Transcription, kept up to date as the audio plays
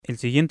El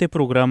siguiente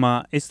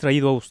programa es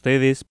traído a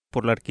ustedes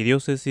por la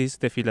Arquidiócesis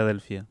de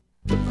Filadelfia.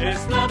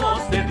 Es la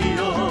voz de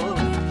Dios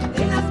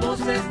en las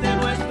voces de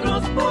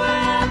nuestros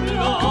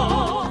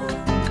pueblos.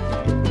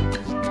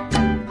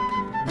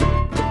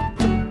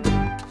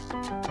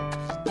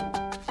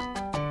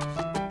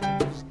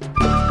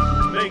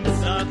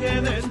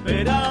 Mensaje de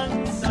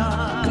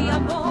esperanza y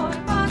amor,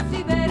 paz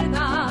y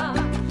verdad.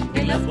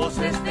 en las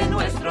voces de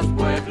nuestros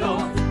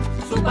pueblos.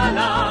 Su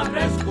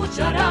palabra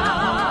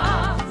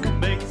escucharás.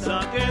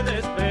 Mensaje de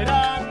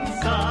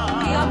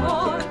esperanza Y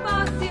amor,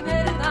 paz y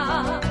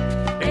verdad.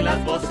 en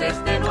las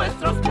voces de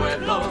nuestros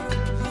pueblos.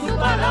 Su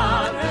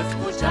palabra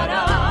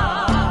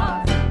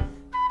escucharás.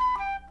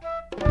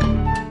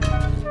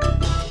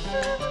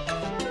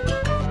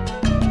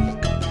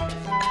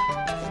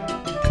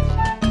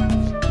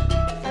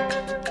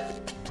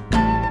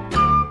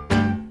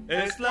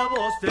 Es la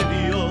voz de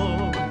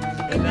Dios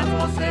en las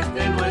voces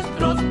de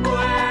nuestros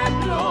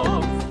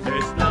pueblos.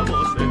 Es la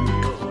voz de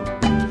Dios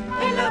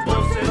en las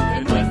voces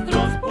de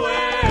nuestros pueblos.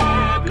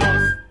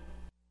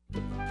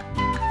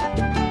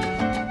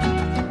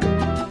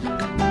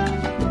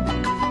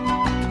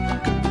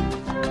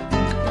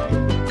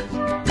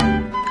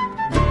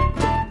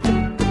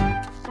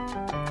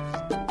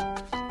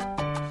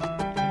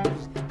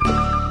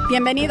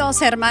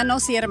 Bienvenidos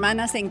hermanos y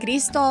hermanas en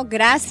Cristo.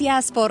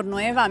 Gracias por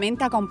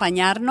nuevamente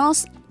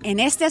acompañarnos en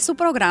este su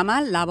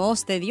programa, La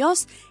Voz de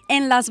Dios,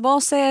 en las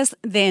voces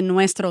de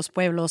nuestros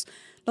pueblos.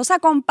 Los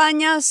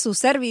acompaña su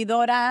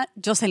servidora,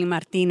 Jocelyn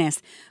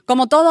Martínez.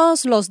 Como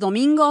todos los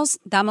domingos,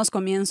 damos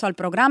comienzo al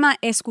programa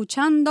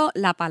escuchando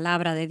la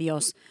palabra de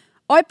Dios.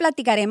 Hoy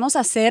platicaremos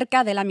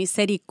acerca de la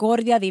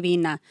misericordia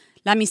divina,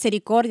 la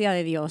misericordia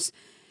de Dios.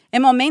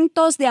 En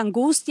momentos de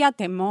angustia,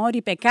 temor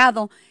y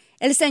pecado,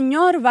 el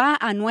Señor va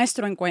a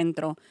nuestro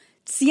encuentro,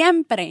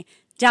 siempre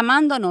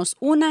llamándonos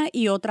una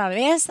y otra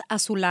vez a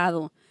su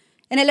lado.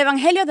 En el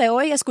Evangelio de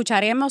hoy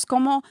escucharemos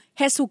cómo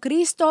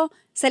Jesucristo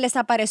se les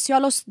apareció a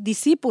los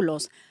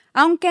discípulos,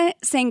 aunque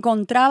se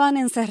encontraban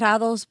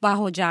encerrados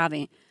bajo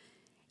llave.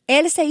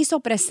 Él se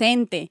hizo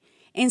presente,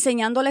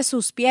 enseñándoles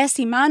sus pies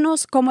y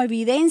manos como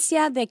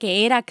evidencia de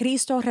que era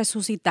Cristo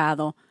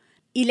resucitado,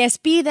 y les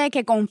pide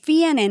que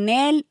confíen en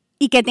Él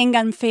y que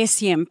tengan fe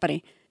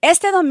siempre.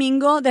 Este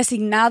domingo,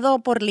 designado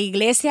por la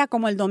Iglesia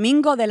como el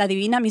Domingo de la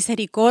Divina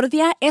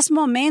Misericordia, es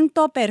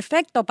momento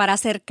perfecto para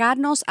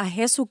acercarnos a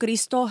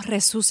Jesucristo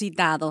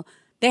resucitado,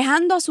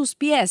 dejando a sus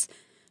pies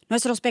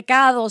nuestros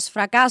pecados,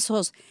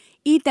 fracasos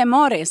y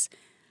temores,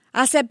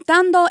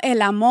 aceptando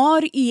el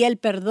amor y el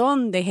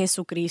perdón de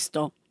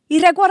Jesucristo. Y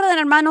recuerden,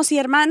 hermanos y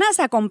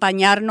hermanas,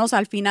 acompañarnos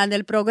al final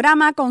del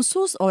programa con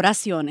sus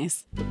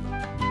oraciones.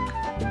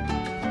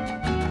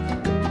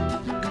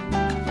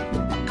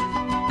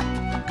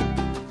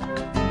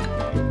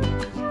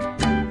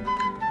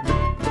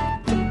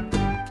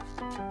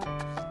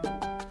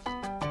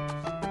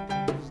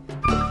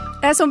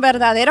 Es un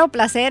verdadero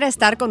placer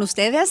estar con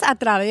ustedes a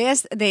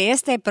través de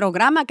este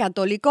programa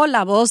católico,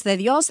 La Voz de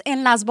Dios,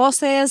 en las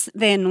voces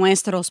de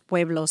nuestros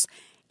pueblos.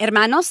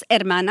 Hermanos,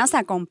 hermanas,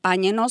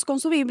 acompáñenos con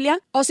su Biblia,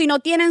 o si no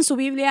tienen su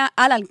Biblia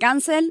al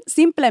alcance,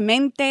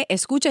 simplemente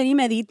escuchen y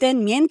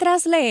mediten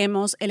mientras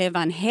leemos el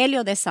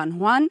Evangelio de San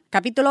Juan,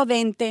 capítulo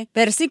 20,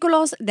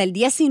 versículos del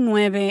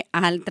 19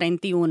 al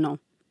 31.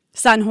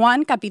 San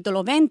Juan,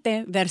 capítulo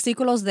 20,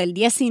 versículos del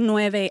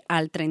 19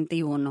 al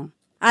 31.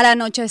 Al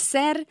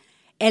anochecer,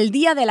 el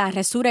día de la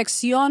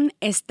resurrección,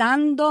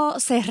 estando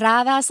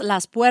cerradas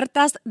las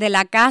puertas de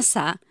la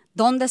casa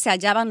donde se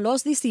hallaban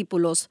los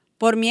discípulos,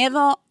 por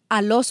miedo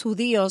a los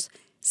judíos,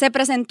 se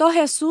presentó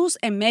Jesús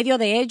en medio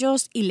de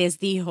ellos y les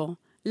dijo: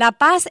 «La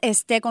paz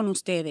esté con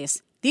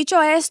ustedes».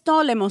 Dicho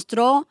esto, le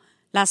mostró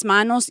las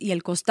manos y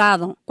el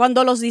costado.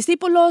 Cuando los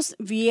discípulos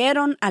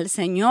vieron al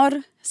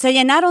Señor, se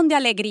llenaron de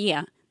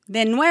alegría.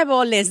 De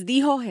nuevo les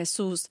dijo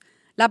Jesús: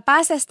 «La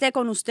paz esté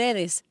con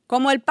ustedes.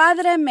 Como el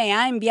Padre me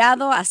ha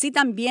enviado, así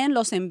también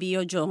los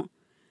envío yo».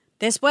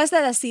 Después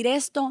de decir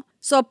esto,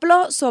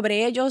 sopló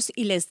sobre ellos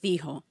y les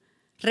dijo: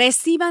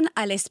 «Reciban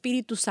al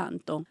Espíritu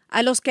Santo.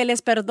 A los que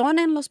les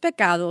perdonen los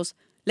pecados,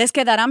 les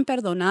quedarán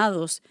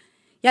perdonados,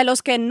 y a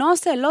los que no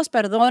se los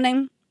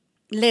perdonen,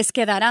 les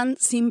quedarán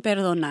sin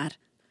perdonar».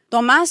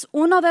 Tomás,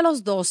 uno de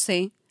los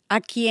 12, a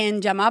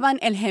quien llamaban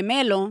el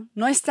gemelo,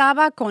 no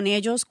estaba con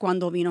ellos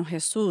cuando vino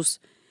Jesús.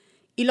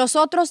 Y los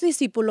otros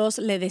discípulos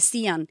le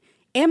decían: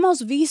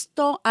 «Hemos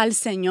visto al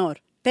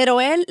Señor».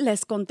 Pero él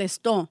les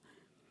contestó: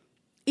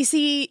 «Y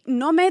si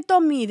no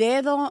meto mi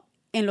dedo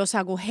en los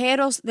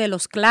agujeros de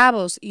los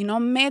clavos y no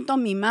meto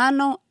mi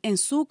mano en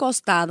su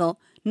costado,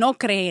 no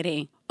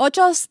creeré».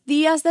 8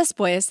 días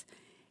después,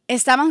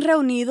 estaban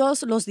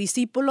reunidos los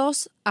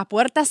discípulos a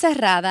puerta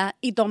cerrada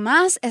y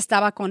Tomás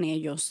estaba con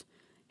ellos.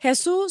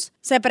 Jesús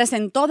se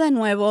presentó de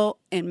nuevo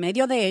en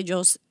medio de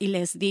ellos y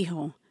les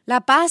dijo: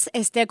 «La paz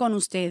esté con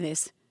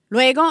ustedes».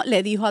 Luego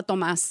le dijo a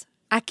Tomás: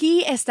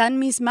 «Aquí están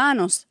mis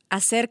manos,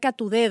 acerca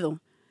tu dedo.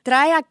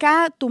 Trae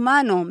acá tu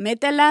mano,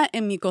 métela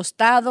en mi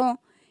costado,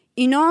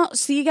 y no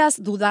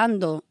sigas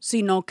dudando,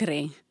 sino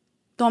cree».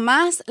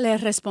 Tomás le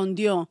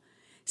respondió: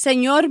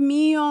 Señor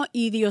mío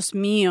y Dios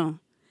mío.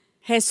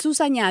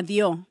 Jesús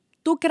añadió,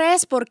 tú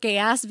crees porque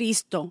has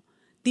visto.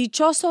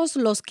 Dichosos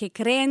los que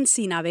creen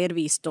sin haber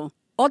visto.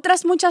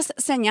 Otras muchas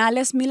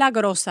señales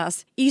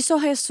milagrosas hizo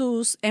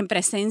Jesús en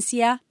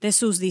presencia de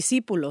sus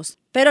discípulos,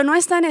 pero no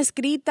están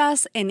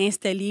escritas en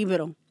este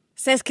libro.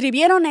 Se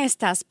escribieron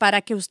estas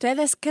para que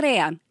ustedes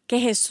crean que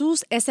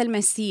Jesús es el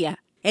Mesías,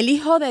 el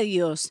Hijo de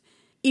Dios,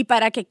 y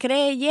para que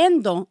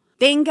creyendo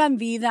tengan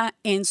vida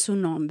en su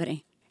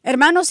nombre.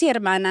 Hermanos y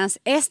hermanas,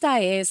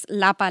 esta es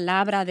la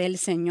palabra del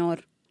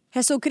Señor.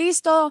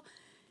 Jesucristo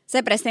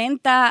se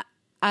presenta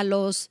a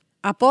los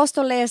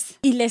apóstoles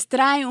y les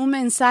trae un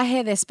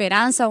mensaje de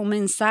esperanza, un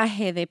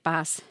mensaje de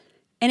paz.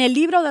 En el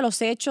libro de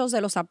los Hechos de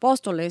los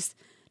Apóstoles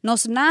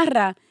nos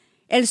narra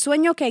el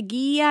sueño que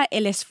guía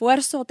el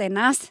esfuerzo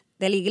tenaz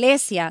de la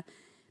iglesia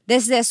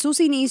desde sus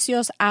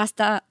inicios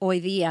hasta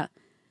hoy día.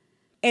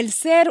 El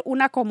ser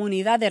una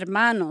comunidad de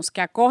hermanos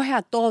que acoge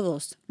a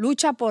todos,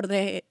 lucha por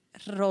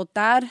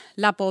derrotar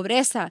la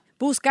pobreza,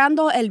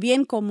 buscando el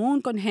bien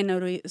común con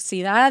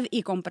generosidad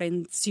y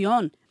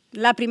comprensión.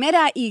 La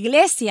primera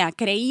iglesia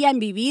creía en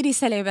vivir y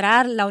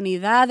celebrar la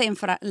unidad en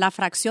la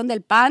fracción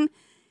del pan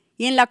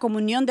y en la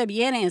comunión de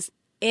bienes.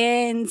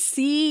 En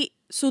sí,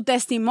 su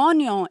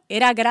testimonio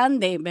era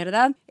grande,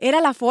 ¿verdad? Era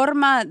la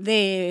forma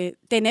de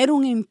tener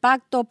un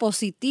impacto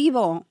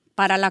positivo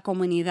para la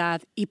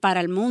comunidad y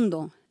para el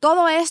mundo.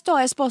 Todo esto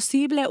es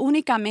posible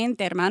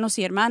únicamente, hermanos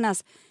y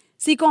hermanas,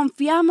 si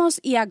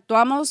confiamos y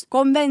actuamos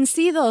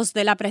convencidos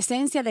de la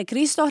presencia de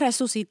Cristo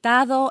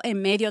resucitado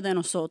en medio de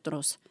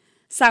nosotros.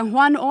 San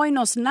Juan hoy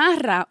nos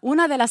narra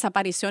una de las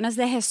apariciones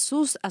de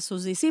Jesús a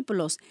sus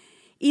discípulos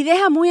y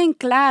deja muy en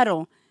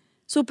claro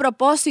su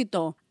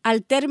propósito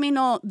al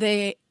término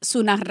de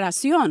su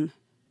narración.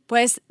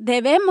 Pues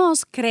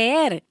debemos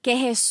creer que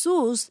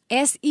Jesús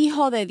es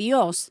Hijo de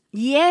Dios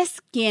y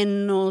es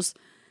quien nos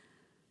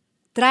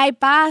trae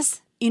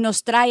paz y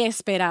nos trae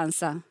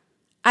esperanza.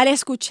 Al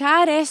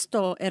escuchar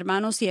esto,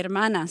 hermanos y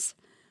hermanas,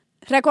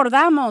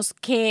 recordamos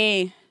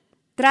que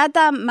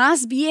trata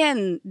más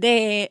bien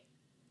de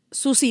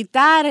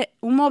suscitar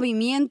un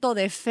movimiento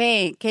de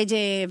fe que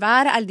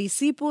llevar al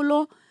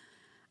discípulo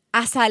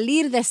a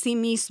salir de sí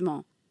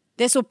mismo,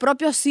 de su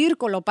propio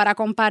círculo, para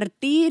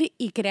compartir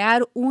y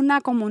crear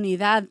una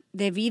comunidad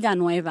de vida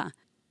nueva.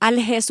 Al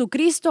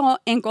Jesucristo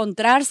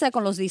encontrarse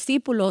con los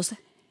discípulos,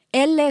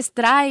 Él les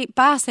trae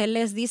paz, Él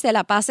les dice,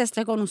 la paz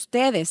esté con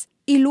ustedes.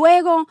 Y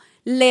luego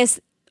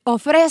les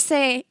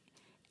ofrece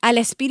al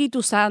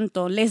Espíritu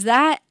Santo, les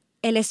da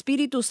el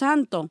Espíritu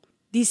Santo,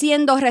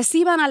 diciendo,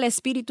 reciban al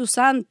Espíritu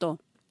Santo.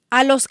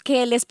 A los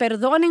que les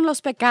perdonen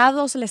los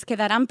pecados les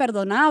quedarán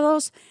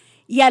perdonados,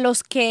 y a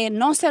los que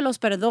no se los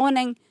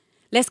perdonen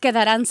les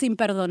quedarán sin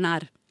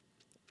perdonar.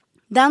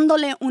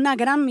 Dándole una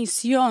gran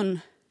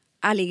misión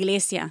a la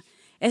iglesia,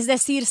 es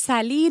decir,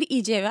 salir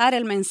y llevar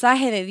el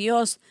mensaje de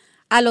Dios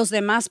a los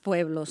demás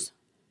pueblos.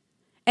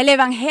 El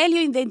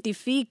Evangelio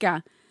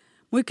identifica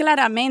muy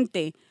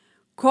claramente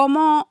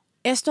cómo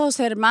estos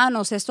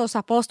hermanos, estos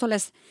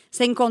apóstoles,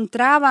 se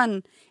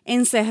encontraban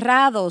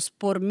encerrados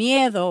por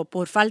miedo,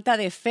 por falta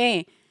de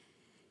fe.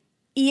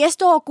 Y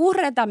esto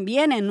ocurre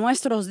también en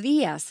nuestros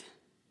días.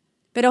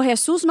 Pero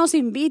Jesús nos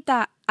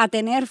invita a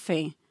tener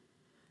fe,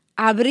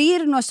 a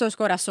abrir nuestros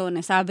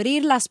corazones, a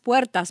abrir las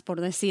puertas,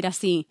 por decir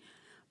así,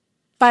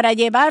 para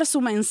llevar su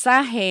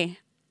mensaje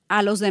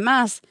a los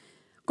demás,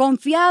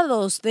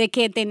 confiados de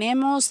que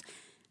tenemos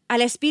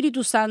al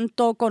Espíritu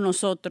Santo con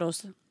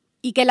nosotros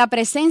y que la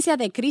presencia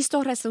de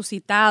Cristo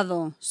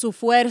resucitado, su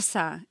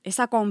fuerza,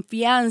 esa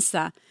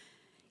confianza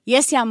y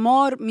ese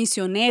amor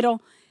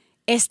misionero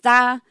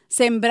está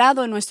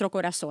sembrado en nuestros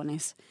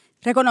corazones,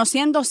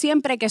 reconociendo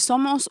siempre que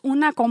somos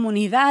una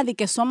comunidad y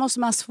que somos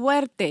más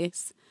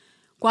fuertes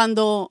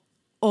cuando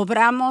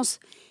obramos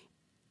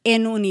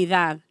en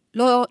unidad.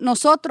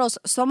 Nosotros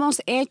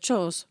somos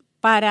hechos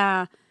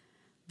para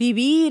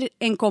vivir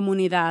en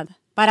comunidad,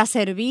 para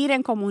servir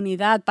en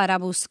comunidad, para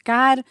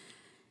buscar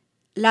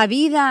la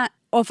vida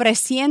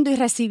ofreciendo y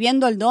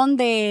recibiendo el don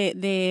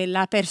de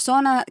la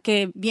persona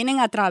que vienen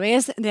a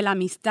través de la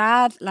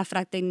amistad, la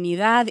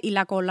fraternidad y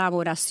la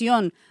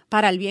colaboración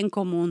para el bien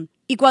común.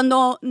 Y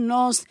cuando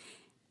nos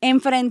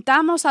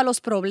enfrentamos a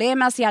los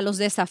problemas y a los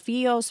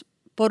desafíos,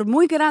 por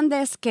muy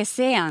grandes que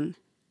sean,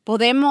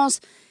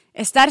 podemos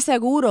estar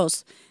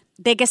seguros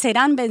de que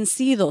serán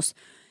vencidos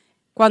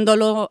cuando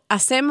lo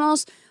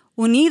hacemos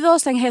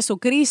unidos en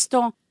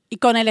Jesucristo y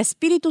con el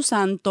Espíritu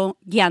Santo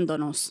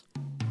guiándonos.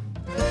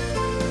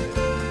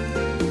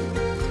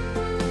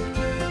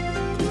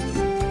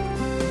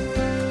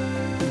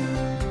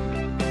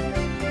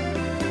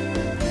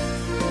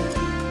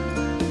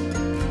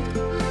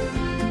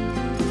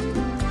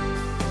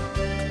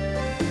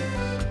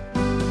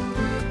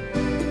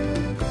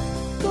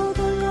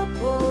 Todo lo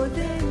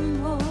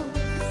podemos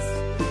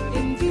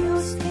en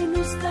Dios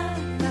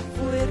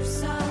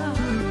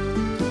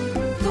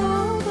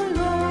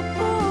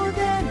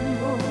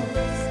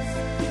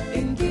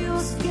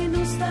que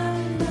nos da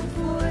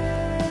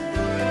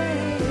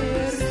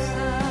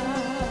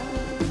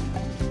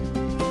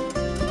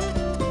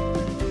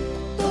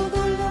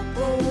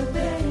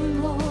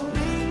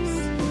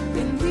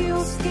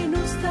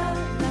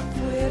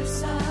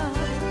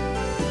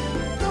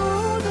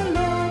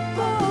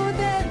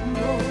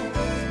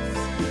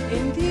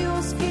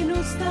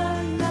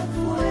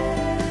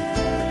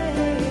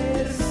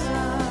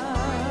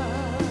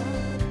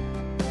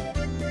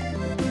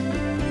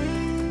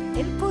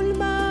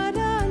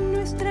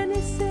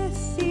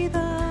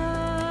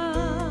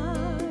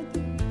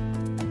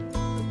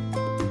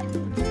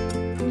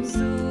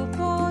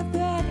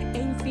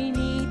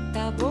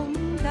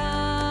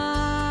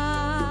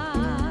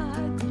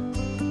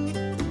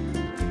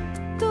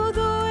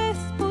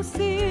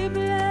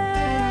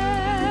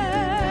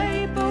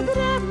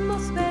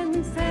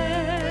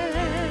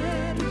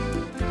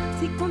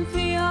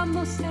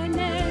confiamos en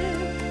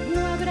Él,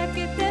 no habrá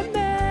que temer.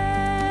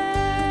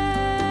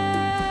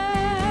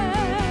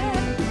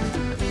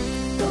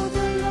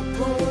 Todo lo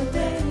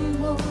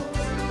podemos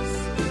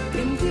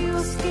en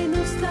Dios que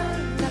nos da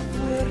la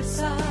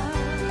fuerza.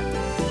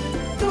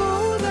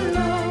 Todo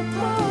lo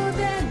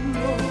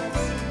podemos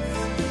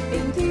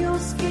en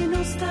Dios que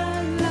nos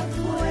da la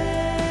fuerza.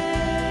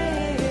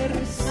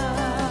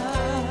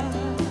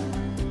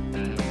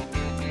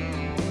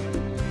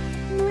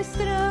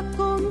 Nuestra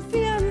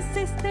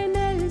confianza está en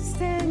el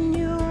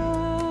Señor.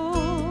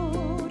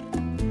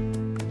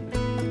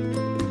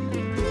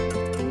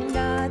 En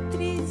la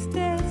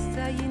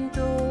tristeza y en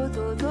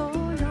todo dolor.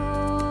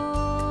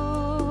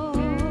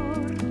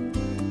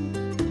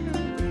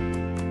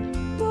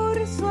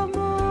 Por su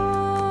amor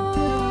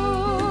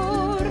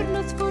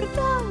nos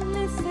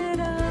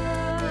fortalecerá.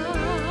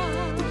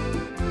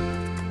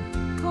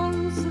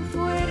 Con su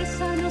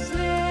fuerza nos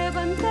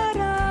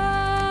levantará.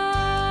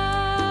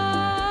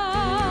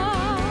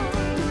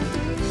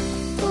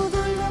 Todo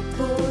lo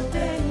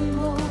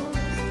podemos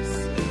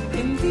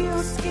en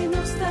Dios que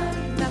nos da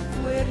la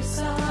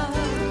fuerza.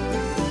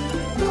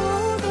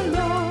 Todo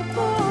lo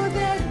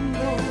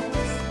podemos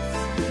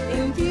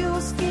en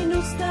Dios que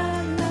nos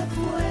da la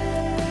fuerza.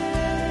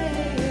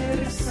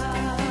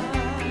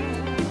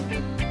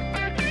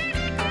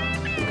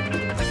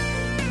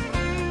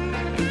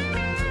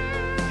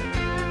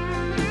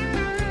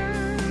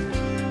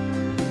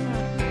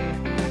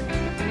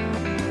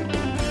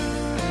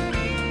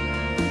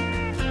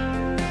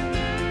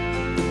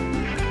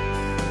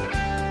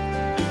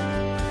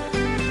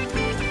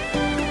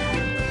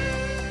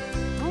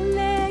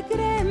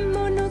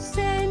 Alegrémonos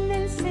en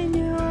el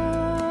Señor.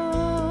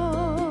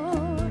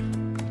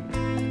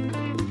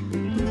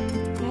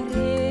 La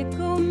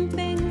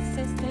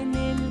recompensa está en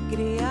el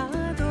Creador.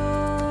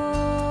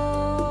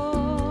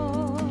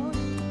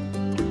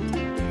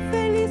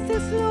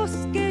 Felices los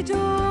que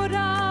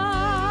lloran,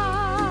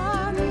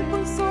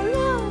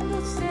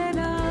 consolados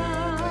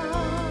serán.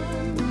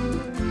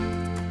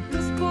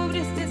 Los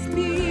pobres de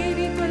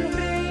espíritu el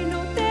reino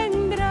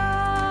tendrán.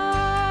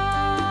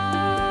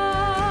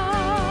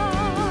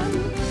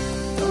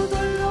 Todo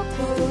lo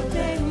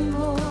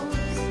podemos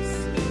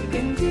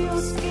en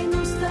Dios que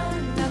nos da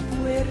la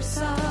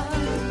fuerza.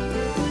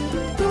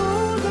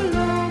 Todo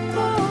lo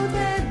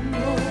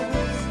podemos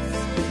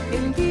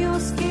en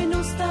Dios que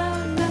nos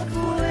da la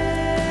fuerza.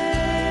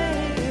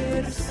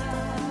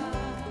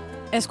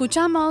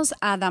 Escuchamos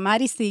a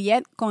Damaris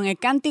Tillet con el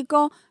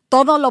cántico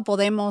Todo lo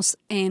podemos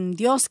en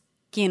Dios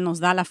quien nos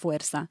da la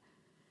fuerza.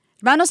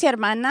 Hermanos y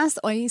hermanas,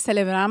 hoy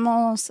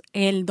celebramos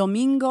el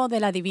Domingo de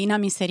la Divina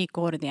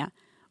Misericordia.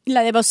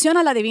 La devoción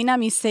a la Divina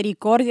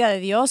Misericordia de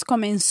Dios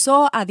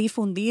comenzó a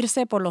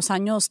difundirse por los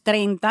años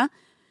 30,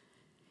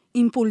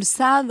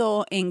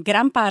 impulsado en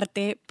gran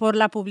parte por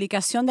la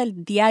publicación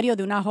del diario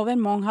de una joven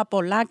monja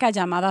polaca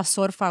llamada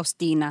Sor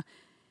Faustina.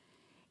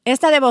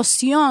 Esta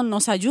devoción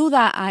nos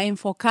ayuda a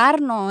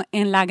enfocarnos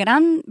en la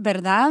gran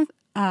verdad,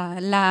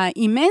 la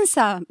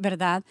inmensa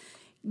verdad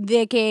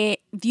de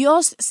que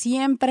Dios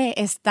siempre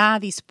está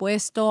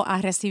dispuesto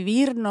a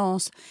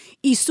recibirnos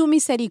y su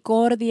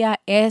misericordia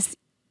es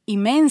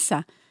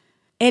inmensa.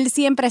 Él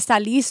siempre está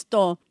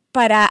listo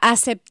para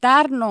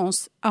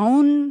aceptarnos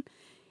aún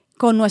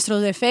con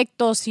nuestros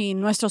defectos y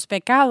nuestros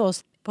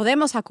pecados.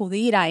 Podemos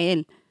acudir a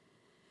Él.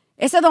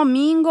 Ese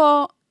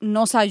domingo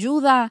nos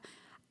ayuda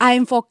a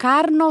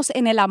enfocarnos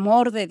en el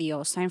amor de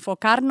Dios, a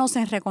enfocarnos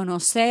en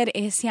reconocer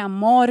ese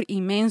amor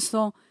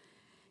inmenso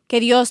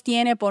que Dios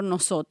tiene por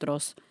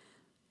nosotros.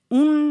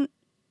 Un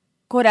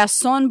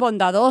corazón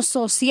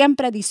bondadoso,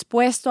 siempre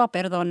dispuesto a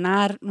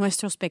perdonar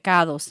nuestros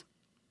pecados.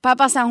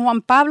 Papa San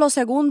Juan Pablo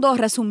II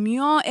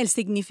resumió el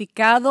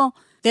significado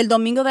del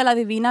Domingo de la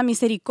Divina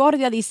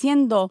Misericordia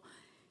diciendo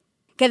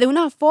que de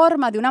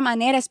una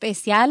manera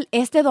especial,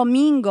 este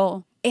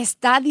domingo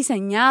está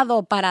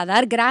diseñado para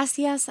dar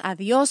gracias a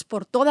Dios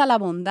por toda la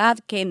bondad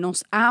que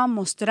nos ha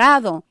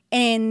mostrado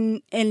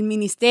en el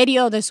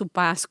ministerio de su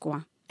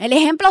Pascua. El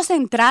ejemplo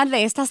central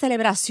de esta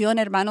celebración,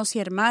 hermanos y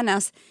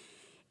hermanas,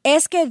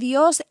 es que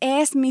Dios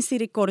es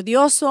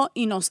misericordioso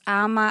y nos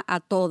ama a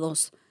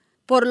todos,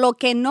 por lo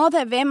que no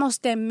debemos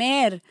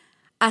temer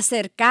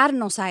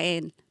acercarnos a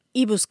Él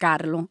y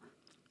buscarlo.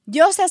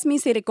 Dios es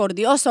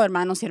misericordioso,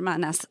 hermanos y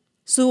hermanas.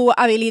 Su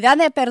habilidad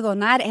de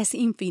perdonar es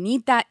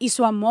infinita y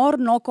su amor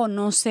no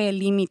conoce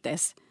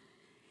límites.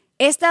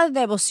 Esta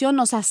devoción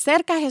nos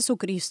acerca a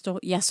Jesucristo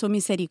y a su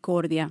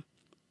misericordia,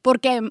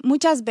 porque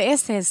muchas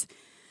veces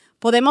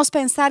podemos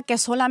pensar que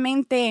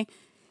solamente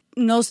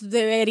nos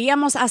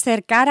deberíamos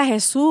acercar a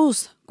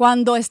Jesús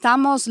cuando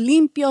estamos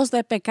limpios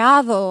de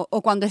pecado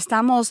o cuando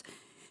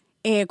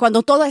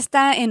todo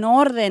está en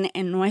orden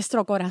en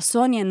nuestro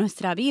corazón y en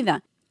nuestra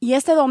vida. Y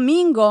este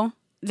domingo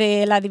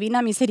de la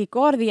Divina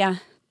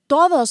Misericordia,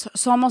 todos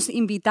somos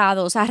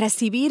invitados a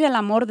recibir el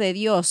amor de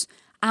Dios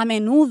a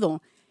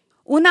menudo,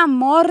 un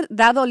amor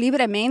dado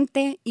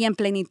libremente y en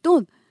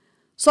plenitud.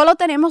 Solo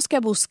tenemos que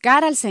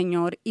buscar al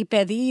Señor y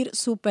pedir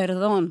su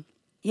perdón.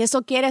 Y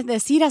eso quiere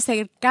decir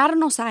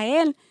acercarnos a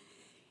Él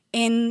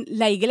en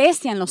la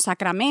iglesia, en los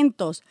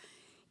sacramentos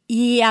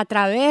y a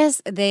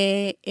través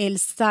del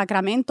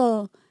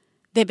sacramento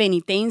de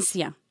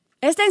penitencia.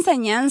 Esta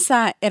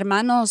enseñanza,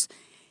 hermanos,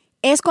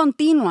 es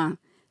continua.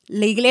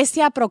 La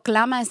iglesia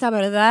proclama esta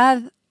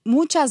verdad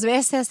muchas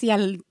veces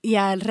y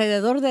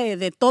alrededor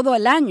de todo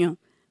el año.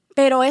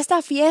 Pero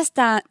esta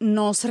fiesta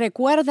nos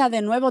recuerda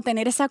de nuevo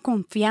tener esa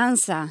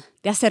confianza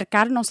de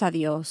acercarnos a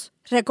Dios,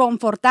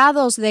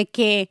 reconfortados de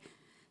que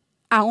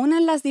aún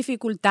en las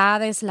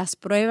dificultades, las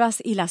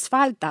pruebas y las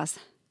faltas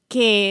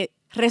que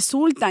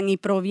resultan y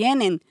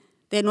provienen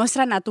de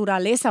nuestra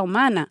naturaleza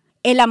humana,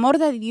 el amor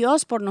de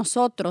Dios por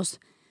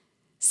nosotros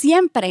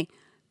siempre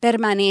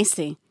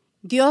permanece.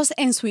 Dios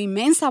en su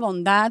inmensa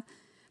bondad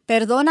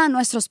perdona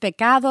nuestros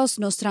pecados,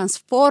 nos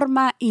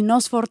transforma y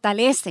nos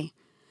fortalece.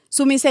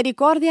 Su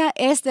misericordia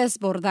es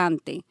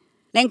desbordante.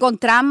 La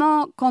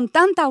encontramos con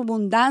tanta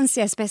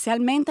abundancia,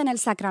 especialmente en el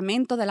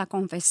sacramento de la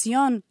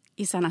confesión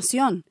y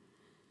sanación.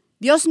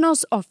 Dios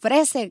nos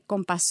ofrece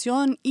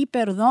compasión y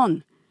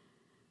perdón.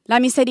 La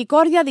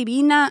misericordia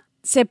divina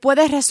se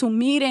puede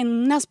resumir en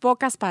unas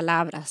pocas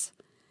palabras.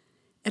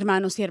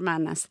 Hermanos y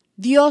hermanas,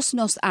 Dios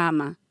nos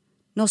ama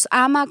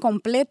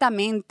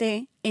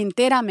completamente,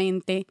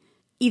 enteramente,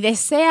 y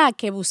desea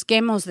que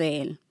busquemos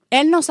de Él.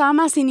 Él nos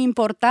ama sin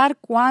importar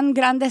cuán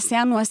grandes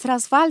sean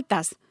nuestras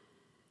faltas.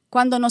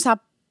 Cuando nos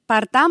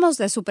apartamos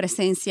de su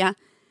presencia,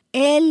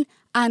 Él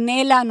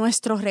anhela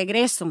nuestro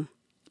regreso,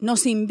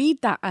 nos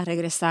invita a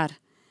regresar.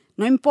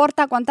 No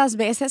importa cuántas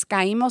veces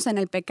caímos en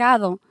el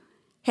pecado,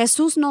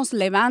 Jesús nos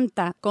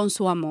levanta con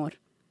su amor.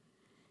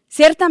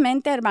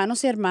 Ciertamente,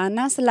 hermanos y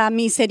hermanas, la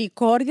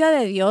misericordia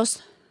de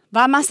Dios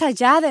va más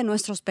allá de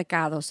nuestros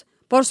pecados.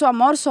 Por su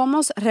amor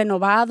somos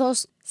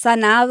renovados,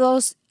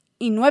 sanados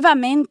y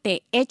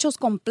nuevamente hechos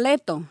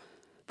completos,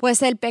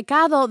 pues el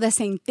pecado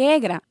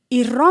desintegra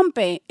y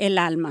rompe el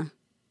alma.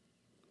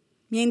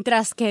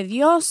 Mientras que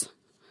Dios,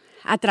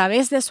 a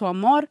través de su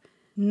amor,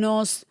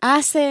 nos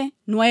hace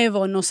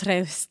nuevo, nos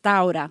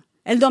restaura.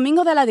 El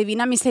Domingo de la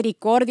Divina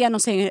Misericordia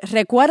nos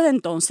recuerda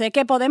entonces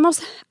que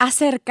podemos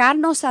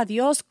acercarnos a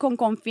Dios con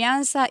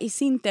confianza y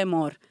sin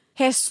temor.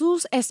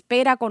 Jesús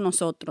espera con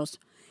nosotros.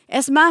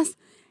 Es más,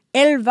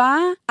 Él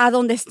va a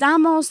donde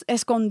estamos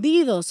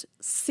escondidos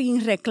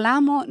sin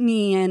reclamo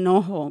ni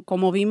enojo,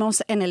 como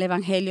vimos en el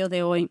Evangelio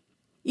de hoy.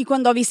 Y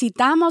cuando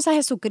visitamos a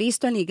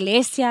Jesucristo en la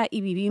iglesia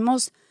y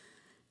vivimos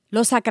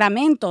los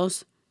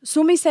sacramentos,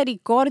 su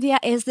misericordia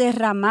es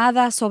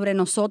derramada sobre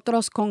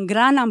nosotros con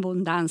gran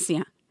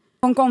abundancia.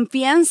 Con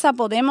confianza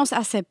podemos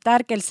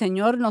aceptar que el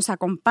Señor nos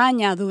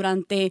acompaña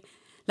durante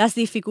las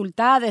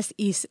dificultades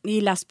y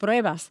las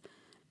pruebas.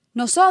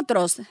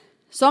 Nosotros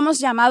somos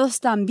llamados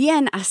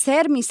también a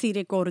ser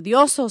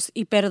misericordiosos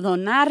y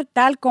perdonar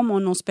tal como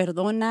nos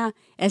perdona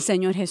el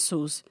Señor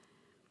Jesús,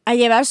 a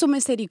llevar su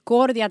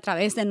misericordia a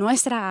través de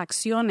nuestras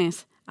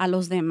acciones a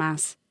los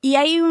demás. Y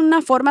hay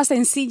una forma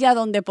sencilla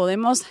donde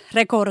podemos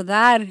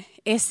recordar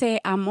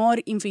ese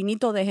amor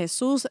infinito de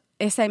Jesús,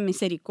 esa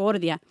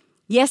misericordia,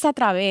 y es a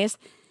través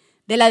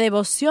de la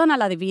devoción a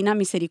la divina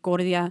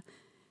misericordia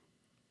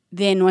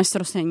de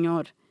nuestro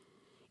Señor.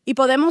 Y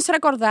podemos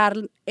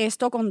recordar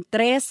esto con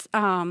 3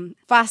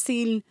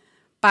 fáciles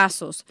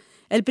pasos.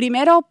 El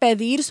primero,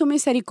 pedir su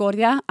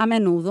misericordia a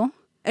menudo.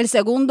 El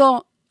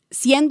segundo,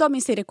 siendo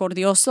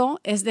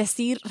misericordioso, es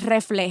decir,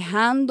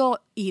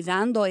 reflejando y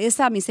dando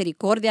esa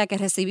misericordia que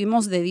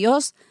recibimos de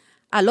Dios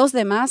a los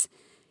demás.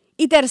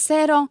 Y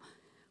tercero,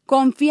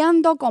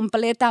 confiando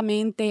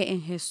completamente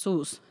en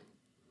Jesús.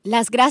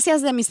 Las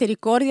gracias de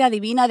misericordia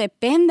divina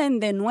dependen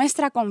de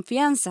nuestra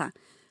confianza.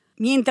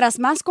 Mientras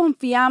más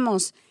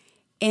confiamos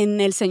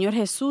en el Señor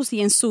Jesús y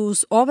en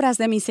sus obras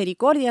de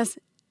misericordia,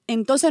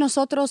 entonces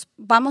nosotros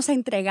vamos a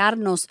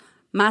entregarnos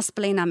más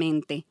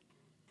plenamente.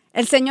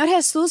 El Señor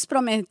Jesús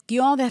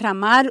prometió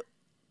derramar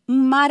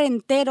un mar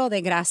entero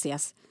de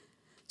gracias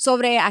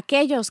sobre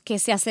aquellos que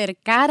se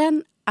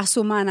acercaran a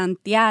su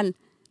manantial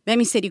de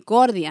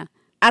misericordia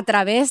a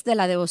través de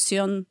la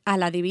devoción a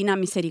la divina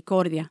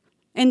misericordia.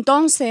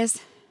 Entonces,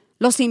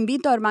 los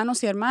invito,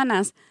 hermanos y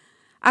hermanas,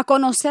 a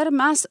conocer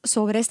más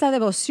sobre esta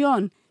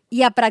devoción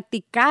y a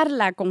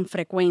practicarla con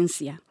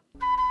frecuencia.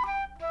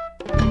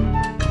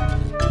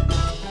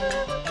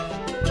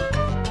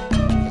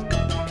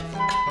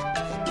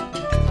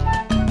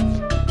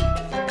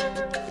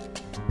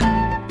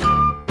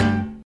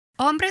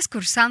 Hombres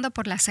cursando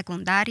por la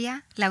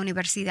secundaria, la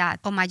universidad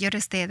o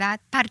mayores de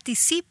edad,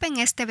 participen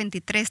este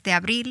 23 de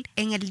abril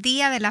en el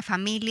Día de la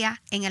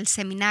Familia en el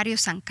Seminario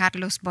San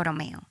Carlos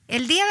Borromeo.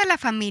 El Día de la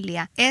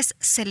Familia es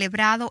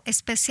celebrado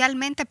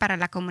especialmente para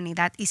la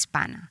comunidad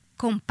hispana.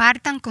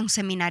 Compartan con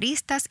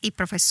seminaristas y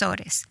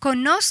profesores.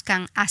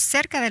 Conozcan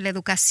acerca de la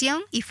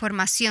educación y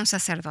formación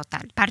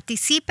sacerdotal.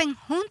 Participen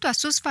junto a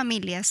sus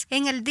familias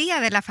en el Día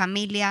de la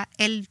Familia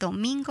el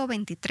domingo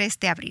 23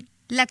 de abril.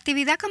 La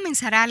actividad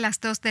comenzará a las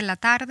 2 de la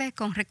tarde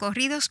con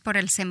recorridos por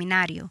el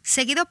seminario,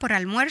 seguido por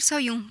almuerzo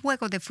y un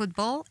juego de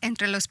fútbol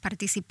entre los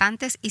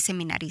participantes y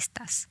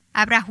seminaristas.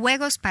 Habrá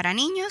juegos para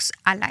niños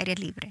al aire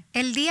libre.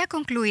 El día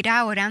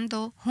concluirá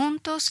orando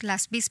juntos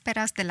las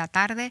vísperas de la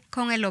tarde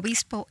con el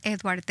obispo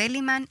Edward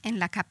Deliman en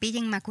la Capilla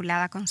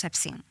Inmaculada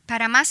Concepción.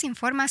 Para más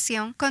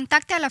información,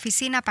 contacte a la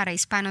Oficina para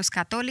Hispanos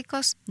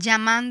Católicos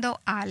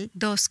llamando al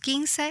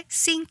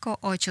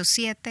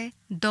 215-587-2820.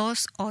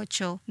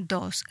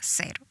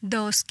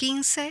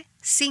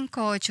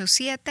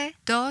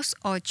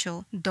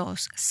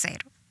 215-587-2820.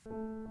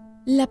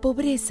 La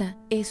pobreza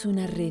es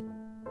una red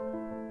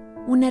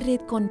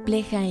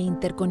compleja e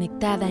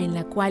interconectada en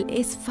la cual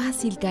es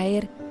fácil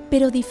caer,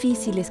 pero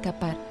difícil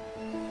escapar.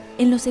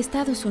 En los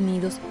Estados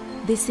Unidos,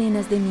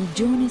 decenas de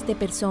millones de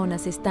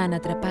personas están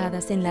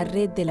atrapadas en la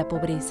red de la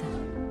pobreza.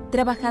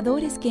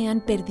 Trabajadores que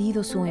han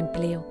perdido su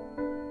empleo,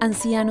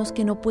 ancianos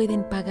que no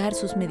pueden pagar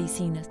sus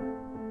medicinas,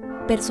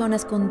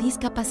 personas con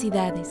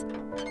discapacidades,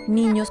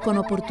 niños con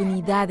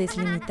oportunidades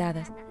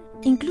limitadas,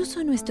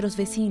 incluso nuestros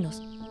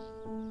vecinos.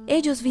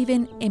 Ellos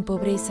viven en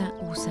pobreza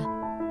USA.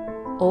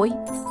 Hoy,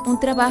 un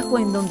trabajo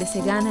en donde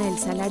se gana el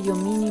salario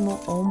mínimo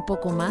o un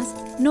poco más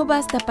no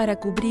basta para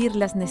cubrir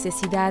las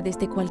necesidades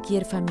de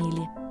cualquier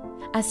familia.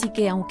 Así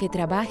que aunque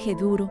trabaje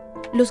duro,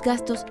 los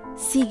gastos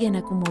siguen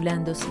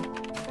acumulándose.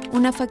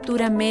 Una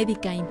factura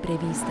médica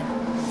imprevista,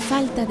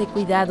 falta de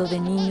cuidado de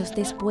niños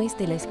después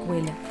de la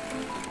escuela,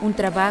 un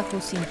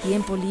trabajo sin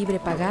tiempo libre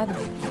pagado,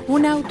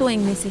 un auto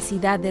en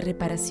necesidad de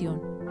reparación.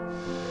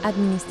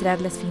 Administrar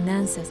las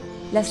finanzas,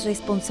 las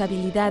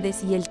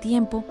responsabilidades y el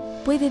tiempo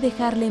puede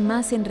dejarle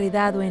más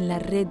enredado en la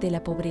red de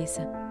la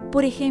pobreza.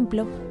 Por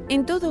ejemplo,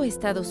 en todo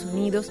Estados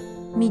Unidos,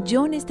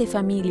 millones de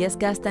familias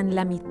gastan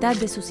la mitad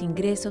de sus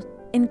ingresos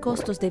en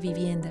costos de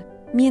vivienda,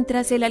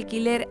 mientras el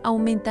alquiler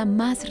aumenta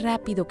más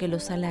rápido que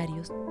los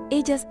salarios.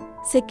 Ellas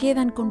se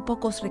quedan con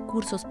pocos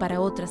recursos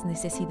para otras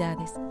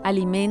necesidades: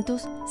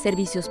 alimentos,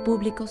 servicios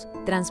públicos,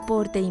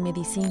 transporte y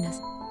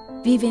medicinas.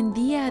 Viven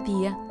día a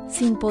día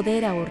sin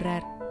poder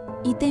ahorrar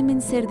y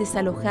temen ser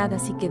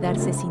desalojadas y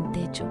quedarse sin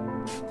techo.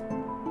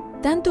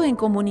 Tanto en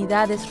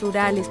comunidades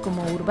rurales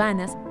como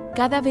urbanas,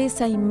 cada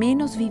vez hay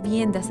menos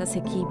viviendas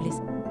asequibles.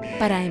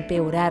 Para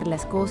empeorar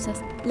las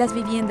cosas, las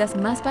viviendas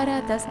más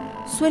baratas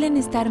suelen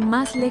estar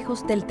más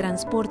lejos del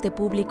transporte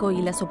público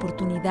y las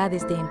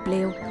oportunidades de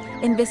empleo,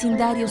 en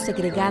vecindarios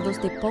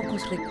segregados de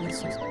pocos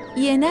recursos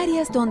y en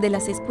áreas donde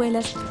las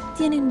escuelas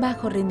tienen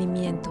bajo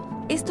rendimiento.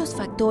 Estos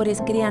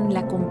factores crean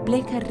la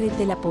compleja red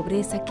de la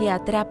pobreza que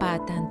atrapa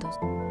a tantos.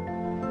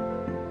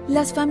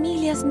 Las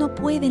familias no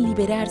pueden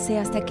liberarse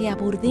hasta que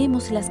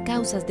abordemos las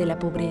causas de la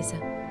pobreza,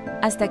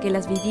 hasta que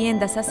las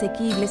viviendas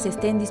asequibles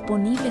estén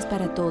disponibles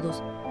para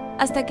todos,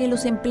 hasta que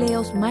los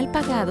empleos mal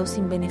pagados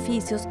sin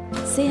beneficios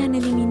sean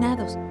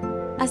eliminados,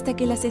 hasta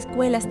que las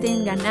escuelas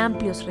tengan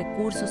amplios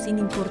recursos sin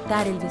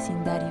importar el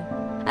vecindario,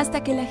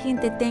 hasta que la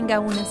gente tenga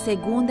una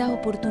segunda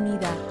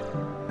oportunidad,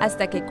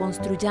 hasta que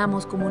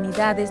construyamos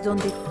comunidades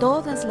donde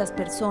todas las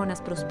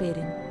personas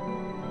prosperen.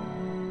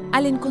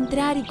 Al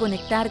encontrar y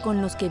conectar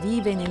con los que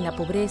viven en la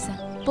pobreza,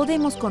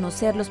 podemos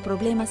conocer los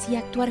problemas y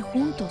actuar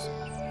juntos.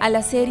 Al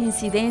hacer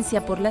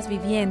incidencia por las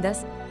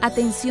viviendas,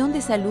 atención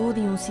de salud y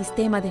un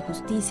sistema de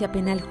justicia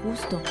penal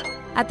justo,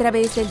 a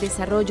través del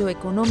desarrollo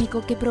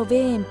económico que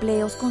provee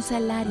empleos con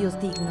salarios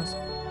dignos,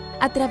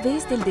 a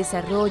través del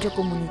desarrollo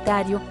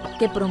comunitario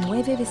que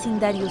promueve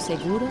vecindarios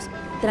seguros,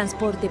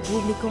 transporte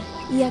público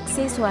y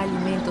acceso a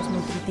alimentos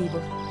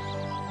nutritivos.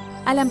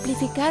 Al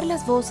amplificar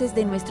las voces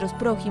de nuestros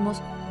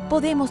prójimos,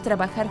 podemos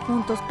trabajar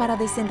juntos para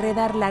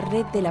desenredar la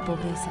red de la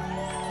pobreza.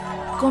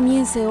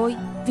 Comience hoy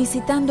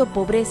visitando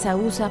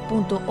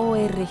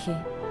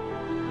pobrezausa.org.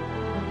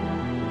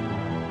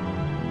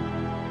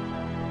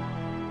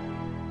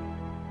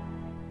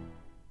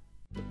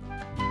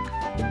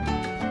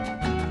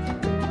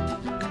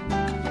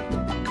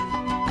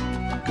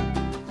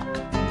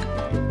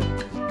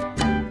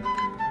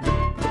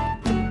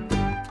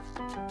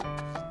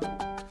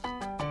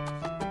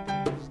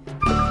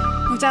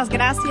 Muchas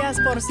gracias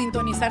por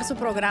sintonizar su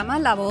programa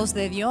La Voz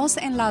de Dios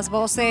en las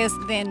Voces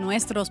de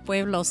Nuestros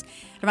Pueblos.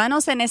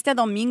 Hermanos, en este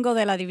domingo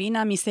de la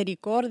Divina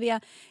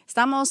Misericordia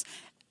estamos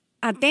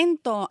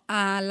atentos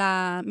a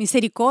la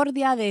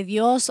misericordia de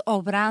Dios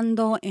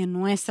obrando en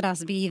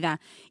nuestras vidas.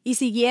 Y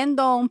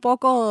siguiendo un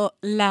poco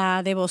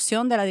la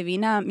devoción de la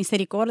Divina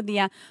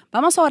Misericordia,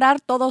 vamos a orar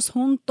todos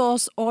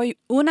juntos hoy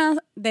una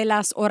de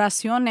las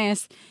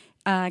oraciones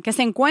que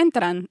se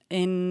encuentran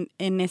en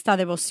esta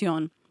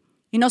devoción.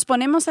 Y nos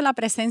ponemos en la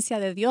presencia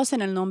de Dios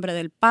en el nombre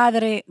del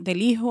Padre,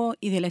 del Hijo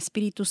y del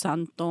Espíritu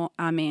Santo.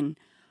 Amén.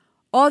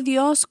 Oh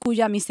Dios,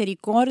 cuya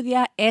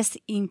misericordia es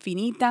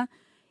infinita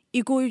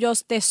y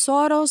cuyos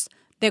tesoros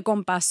de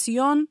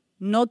compasión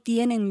no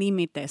tienen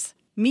límites.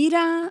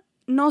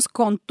 Míranos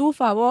con tu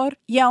favor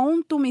y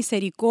aún tu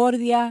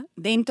misericordia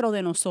dentro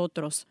de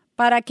nosotros,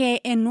 para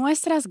que en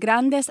nuestras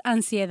grandes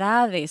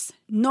ansiedades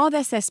no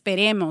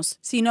desesperemos,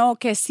 sino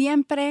que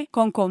siempre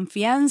con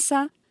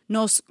confianza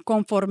nos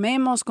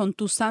conformemos con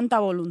tu santa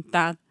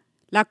voluntad,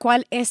 la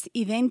cual es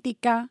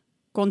idéntica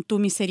con tu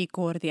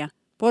misericordia.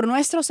 Por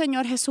nuestro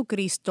Señor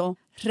Jesucristo,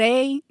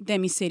 Rey de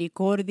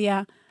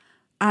misericordia.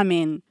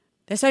 Amén.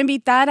 Deseo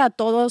invitar a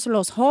todos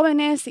los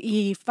jóvenes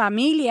y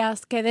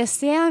familias que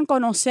desean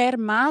conocer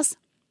más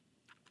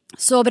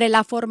sobre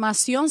la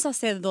formación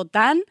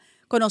sacerdotal,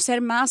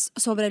 conocer más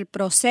sobre el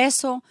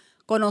proceso,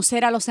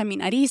 conocer a los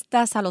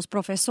seminaristas, a los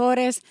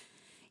profesores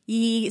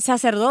y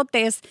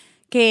sacerdotes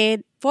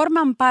que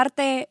forman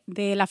parte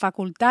de la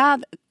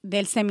facultad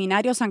del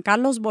Seminario San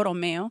Carlos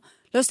Borromeo.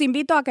 Los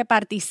invito a que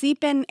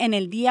participen en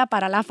el Día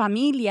para la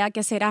Familia,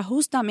 que será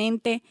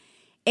justamente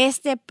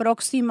este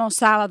próximo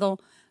sábado,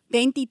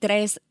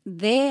 23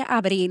 de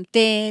abril,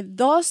 de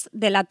 2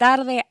 de la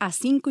tarde a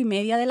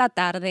 5:30 de la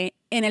tarde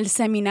en el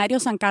Seminario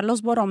San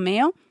Carlos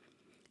Borromeo.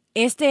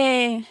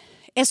 Este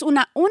es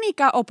una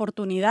única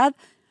oportunidad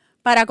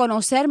para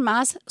conocer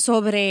más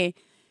sobre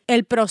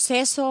el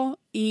proceso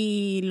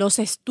y los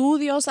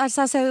estudios al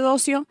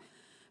sacerdocio.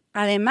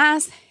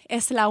 Además,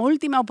 es la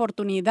última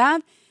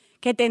oportunidad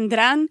que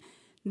tendrán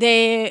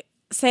de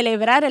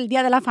celebrar el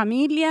Día de la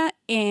Familia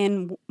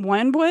en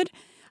Wynwood,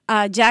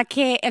 ya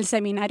que el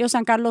Seminario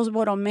San Carlos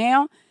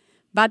Borromeo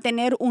va a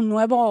tener un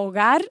nuevo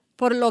hogar,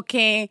 por lo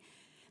que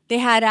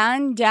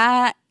dejarán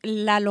ya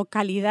la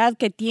localidad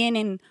que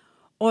tienen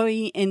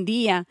hoy en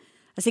día.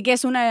 Así que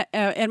es una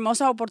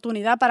hermosa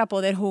oportunidad para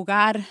poder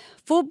jugar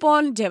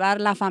fútbol,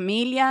 llevar la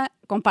familia,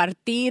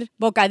 compartir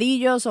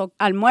bocadillos o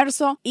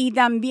almuerzo, y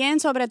también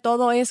sobre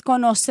todo es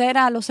conocer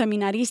a los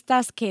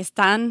seminaristas que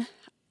están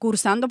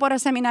cursando por el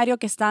seminario,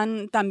 que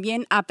están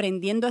también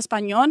aprendiendo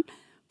español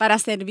para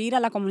servir a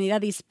la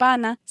comunidad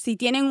hispana. Si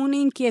tienen una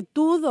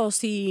inquietud o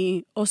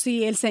si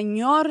el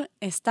Señor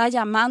está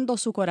llamando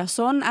su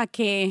corazón a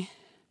que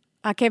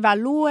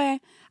evalúe,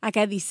 a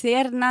que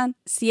discernan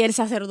si el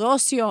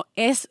sacerdocio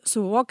es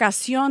su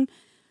vocación,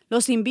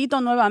 los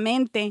invito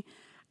nuevamente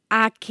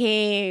a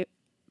que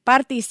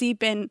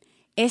participen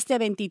este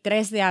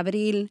 23 de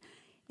abril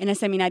en el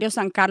Seminario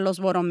San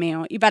Carlos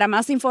Borromeo. Y para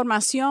más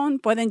información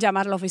pueden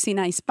llamar a la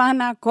oficina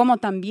hispana, como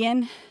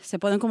también se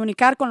pueden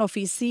comunicar con la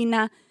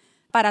oficina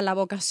para la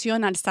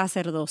vocación al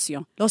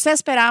sacerdocio. Los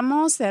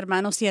esperamos,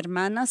 hermanos y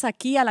hermanas,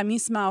 aquí a la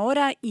misma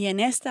hora y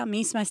en esta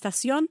misma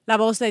estación. La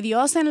Voz de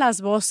Dios en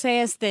las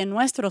Voces de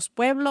Nuestros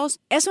Pueblos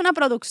es una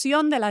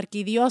producción de la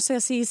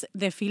Arquidiócesis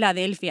de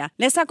Filadelfia.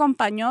 Les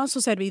acompañó su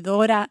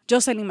servidora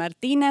Jocelyn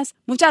Martínez.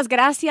 Muchas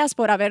gracias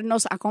por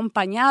habernos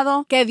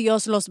acompañado. Que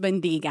Dios los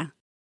bendiga.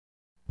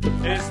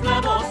 Es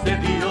la voz de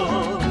Dios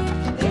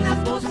en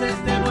las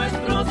voces de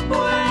nuestros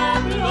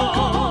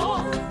pueblos.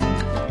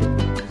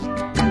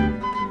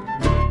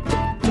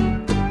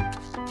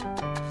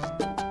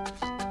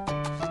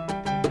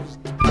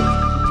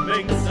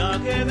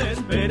 Mensaje de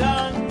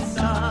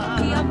esperanza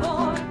y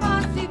amor,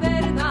 paz y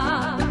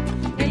verdad.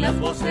 en las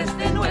voces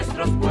de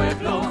nuestros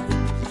pueblos.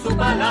 Su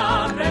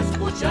palabra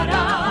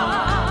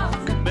escucharás.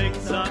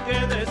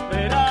 Mensaje de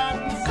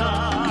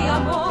esperanza Y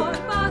amor,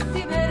 paz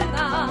y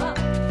verdad.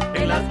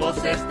 en las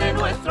voces de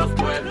nuestros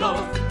pueblos.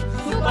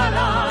 Su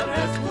palabra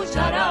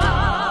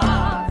escucharás.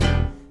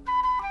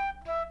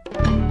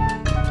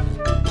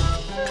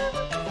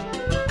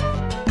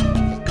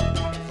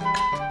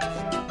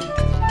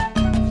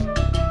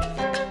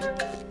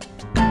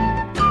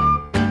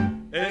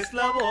 Es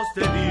la voz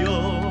de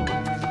Dios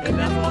en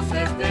las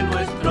voces de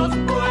nuestros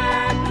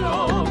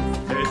pueblos.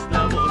 Es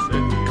la voz de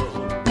Dios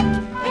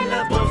en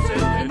las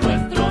voces de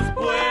nuestros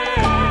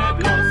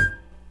pueblos.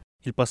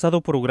 El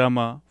pasado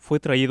programa fue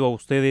traído a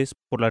ustedes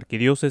por la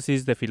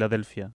Arquidiócesis de Filadelfia.